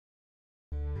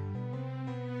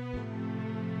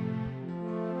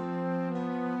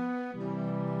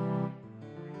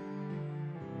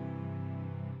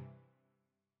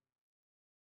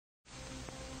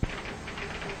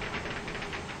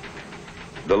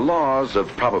The laws of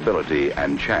probability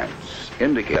and chance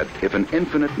indicate that if an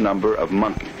infinite number of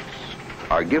monkeys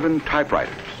are given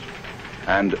typewriters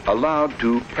and allowed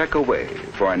to peck away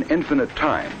for an infinite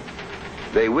time,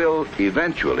 they will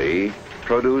eventually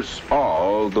produce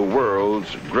all the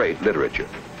world's great literature.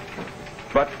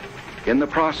 But in the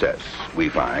process, we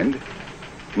find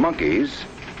monkeys,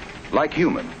 like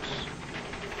humans,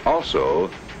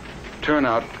 also turn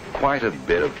out quite a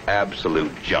bit of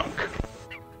absolute junk.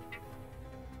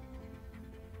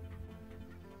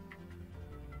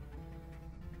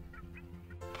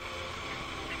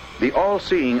 The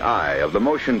all-seeing eye of the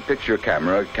motion picture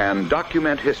camera can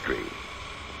document history,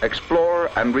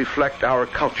 explore and reflect our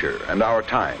culture and our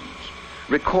times,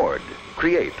 record,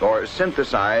 create, or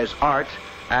synthesize art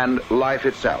and life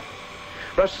itself.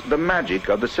 Thus, the magic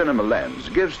of the cinema lens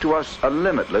gives to us a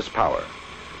limitless power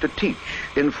to teach,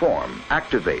 inform,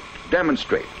 activate,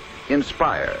 demonstrate,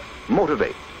 inspire,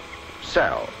 motivate,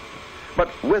 sell. But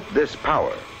with this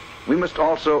power, we must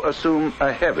also assume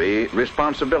a heavy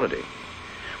responsibility.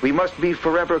 We must be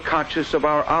forever conscious of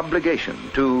our obligation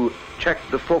to check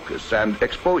the focus and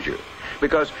exposure,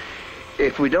 because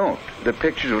if we don't, the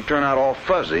pictures will turn out all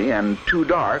fuzzy and too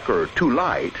dark or too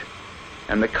light,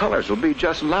 and the colors will be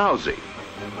just lousy.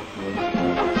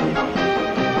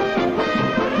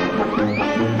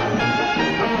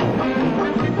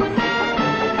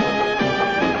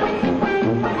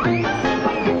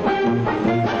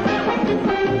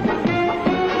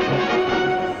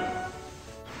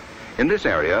 In this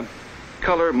area,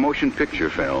 color motion picture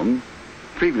film,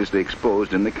 previously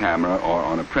exposed in the camera or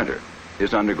on a printer,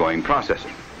 is undergoing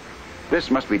processing.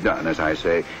 This must be done, as I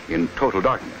say, in total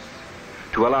darkness.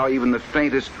 To allow even the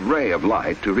faintest ray of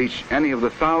light to reach any of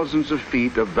the thousands of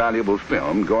feet of valuable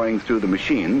film going through the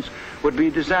machines would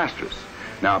be disastrous.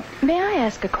 Now... May I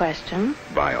ask a question?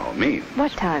 By all means.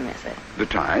 What time is it? The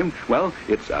time? Well,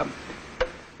 it's, Hey!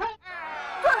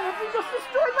 You just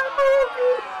destroyed my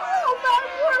movie! Oh, my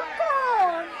work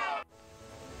gone!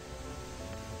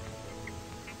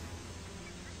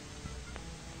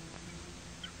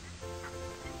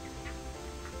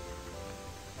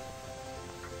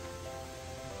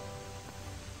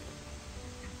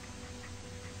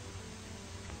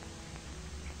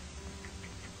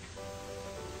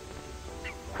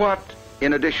 What,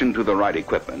 in addition to the right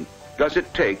equipment, does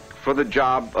it take for the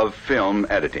job of film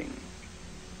editing?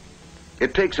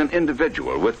 It takes an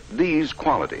individual with these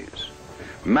qualities: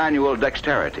 manual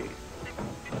dexterity,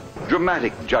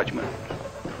 dramatic judgment,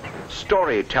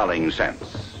 storytelling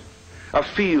sense, a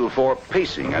feel for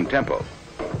pacing and tempo,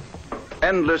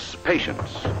 endless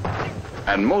patience,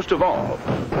 and most of all,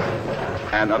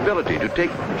 an ability to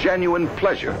take genuine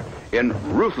pleasure in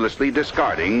ruthlessly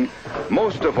discarding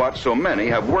most of what so many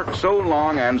have worked so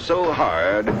long and so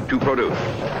hard to produce.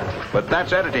 But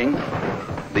that's editing,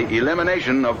 the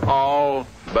elimination of all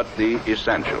but the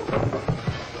essential.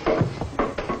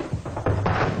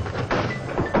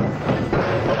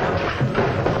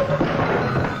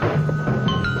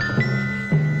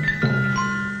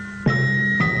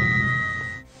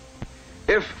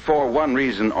 If for one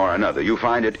reason or another you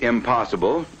find it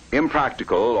impossible,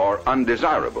 impractical, or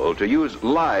undesirable to use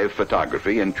live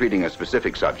photography in treating a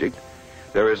specific subject,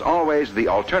 there is always the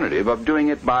alternative of doing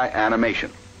it by animation.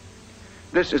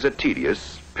 This is a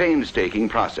tedious, painstaking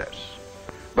process,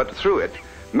 but through it,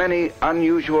 many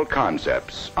unusual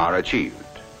concepts are achieved.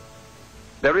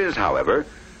 There is, however,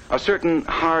 a certain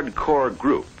hardcore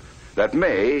group that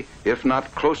may, if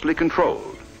not closely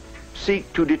controlled,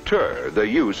 seek to deter the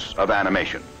use of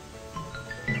animation.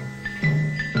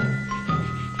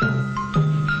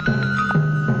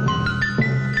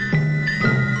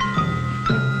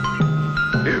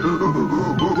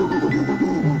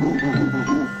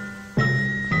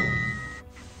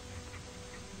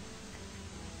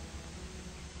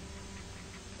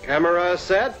 Camera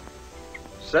set.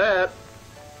 Set.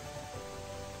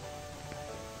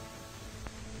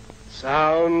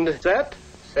 Sound set.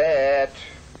 Set.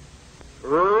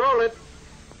 Roll it.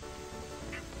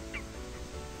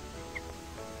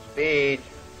 Speed.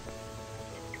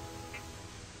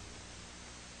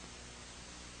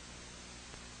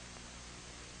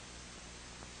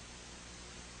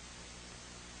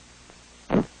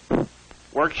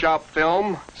 Workshop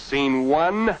film, scene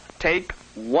 1, take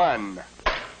 1.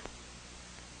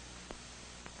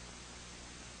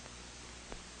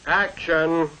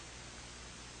 Action.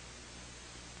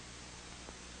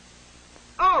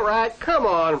 All right, come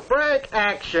on, Frank,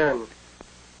 action.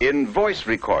 In voice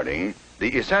recording, the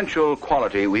essential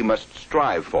quality we must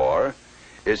strive for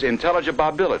is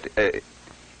intelligibility.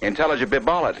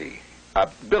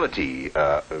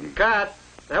 Cut.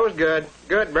 That was good.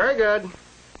 Good, very good.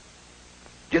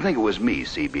 Do you think it was me,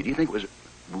 CB? Do you think it was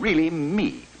really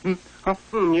me? Huh?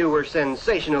 You were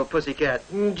sensational, Pussycat.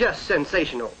 Just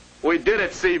sensational. We did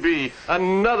it, CB.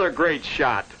 Another great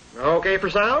shot. Okay for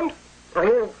sound?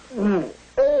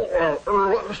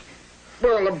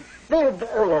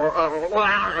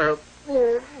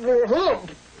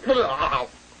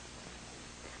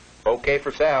 Okay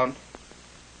for sound.